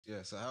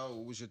Yeah. So how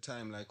was your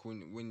time like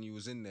when you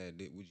was in there?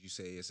 Would you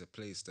say it's a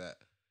place that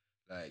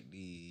like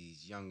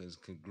these youngins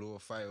can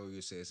glorify, or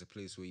you say it's a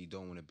place where you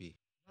don't want to be?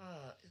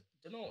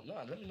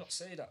 Nah, let me not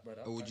say that,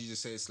 brother. Or would you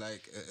just say it's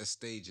like a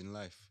stage in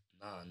life?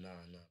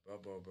 Nah,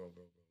 bro.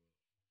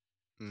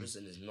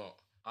 Prison is not.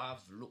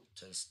 I've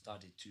looked and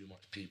studied too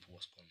much people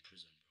what's gone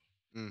prison,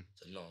 bro.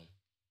 To know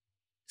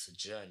it's a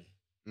journey.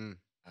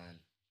 And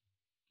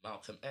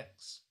Malcolm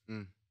X,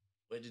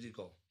 where did he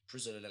go?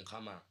 Prison and then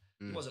come out.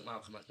 He wasn't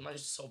Malcolm X. The man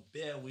used to sell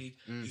bear weed.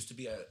 Used to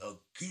be a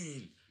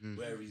goon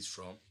where he's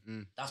from.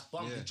 That's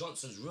Bumpy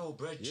Johnson's real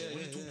bread. What are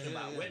you talking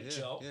about? Went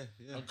jail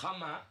and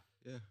come out.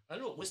 Yeah.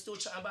 And look, we're still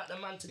chatting about the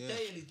man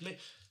today, and he's made.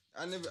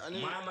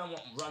 My man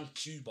run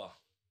Cuba.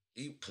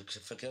 He for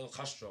Fidel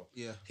Castro.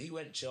 Yeah. He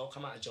went jail,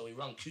 come out of jail. He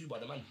run Cuba.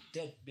 The man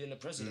dead, being the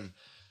president.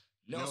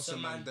 Nelson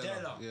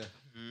Mandela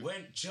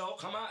went jail,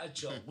 come out of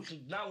jail. We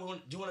can now. Do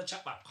you want to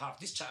chat about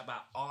this? Chat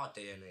about our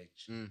day and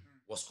age.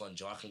 What's gone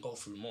jail? I can go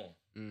through more.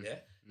 Yeah.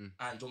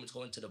 And do you want me to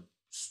go into the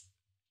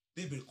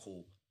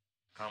biblical?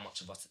 How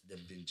much of us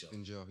have been in jail?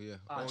 In jail, yeah.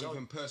 Or jail,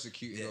 even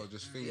persecuted or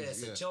just things. Yeah.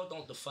 So jail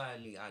don't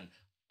define me, and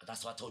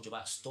that's why I told you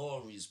about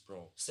stories,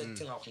 bro. Same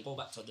thing. I can go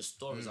back to the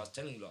stories I was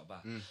telling you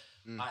about.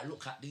 I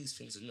look at these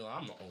things and no,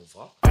 I'm not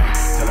over.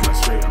 Tell them I'm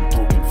straight, I'm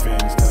talking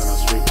things. Tell them I'm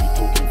straight, we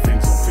talking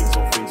things on things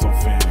on things on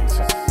things.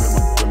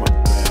 With my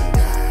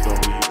bands,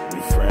 don't need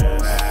me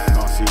friends.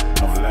 Can't see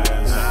no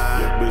lens.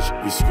 Yeah,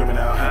 bitch, we screaming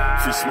out.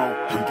 3Smoke,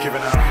 we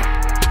giving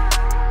out.